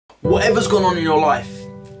Whatever's gone on in your life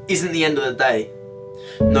isn't the end of the day.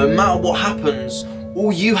 No matter what happens,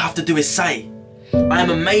 all you have to do is say, I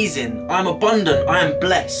am amazing, I am abundant, I am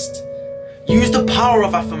blessed. Use the power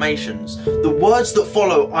of affirmations. The words that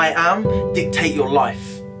follow I am dictate your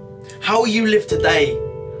life. How you live today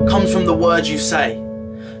comes from the words you say.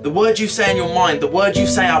 The words you say in your mind, the words you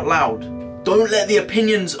say out loud. Don't let the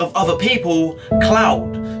opinions of other people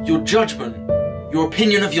cloud your judgment, your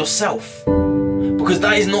opinion of yourself, because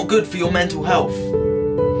that is not good for your mental health.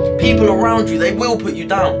 People around you, they will put you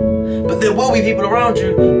down, but there will be people around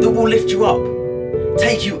you that will lift you up,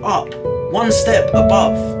 take you up, one step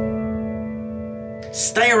above.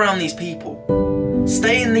 Stay around these people,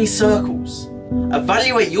 stay in these circles,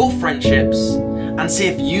 evaluate your friendships and see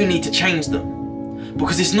if you need to change them,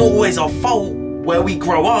 because it's not always our fault where we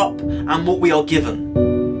grow up and what we are given.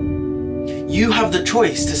 You have the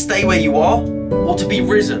choice to stay where you are or to be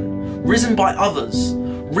risen by others,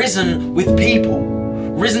 risen with people,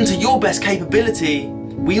 risen to your best capability.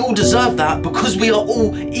 We all deserve that because we are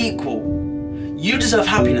all equal. You deserve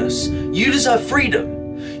happiness, you deserve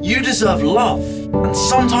freedom, you deserve love. And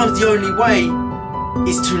sometimes the only way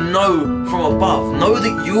is to know from above, know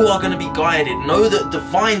that you are going to be guided, know that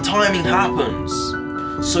divine timing happens.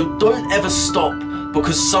 So don't ever stop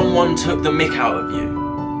because someone took the mick out of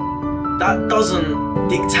you. That doesn't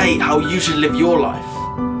dictate how you should live your life.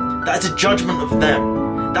 That is a judgment of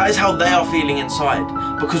them. That is how they are feeling inside.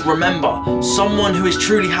 Because remember, someone who is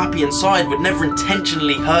truly happy inside would never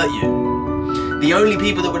intentionally hurt you. The only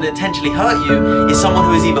people that would intentionally hurt you is someone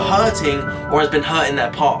who is either hurting or has been hurt in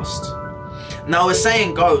their past. Now, as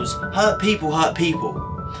saying goes, hurt people hurt people.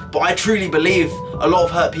 But I truly believe a lot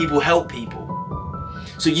of hurt people help people.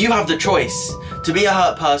 So you have the choice to be a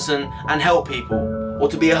hurt person and help people, or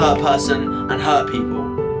to be a hurt person and hurt people.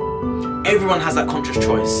 Everyone has that conscious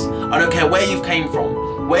choice. I don't care where you've came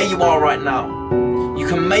from, where you are right now. You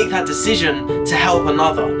can make that decision to help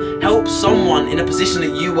another. Help someone in a position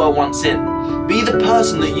that you were once in. Be the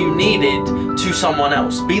person that you needed to someone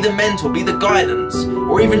else. Be the mentor, be the guidance,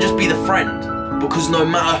 or even just be the friend. Because no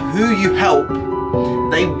matter who you help,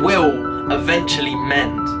 they will eventually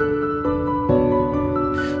mend.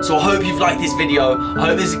 So I hope you've liked this video. I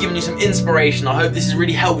hope this has given you some inspiration. I hope this has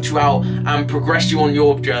really helped you out and progressed you on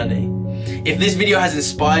your journey. If this video has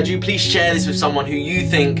inspired you, please share this with someone who you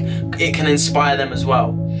think it can inspire them as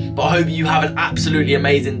well. But I hope you have an absolutely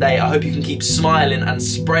amazing day. I hope you can keep smiling and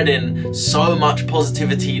spreading so much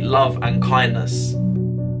positivity, love and kindness.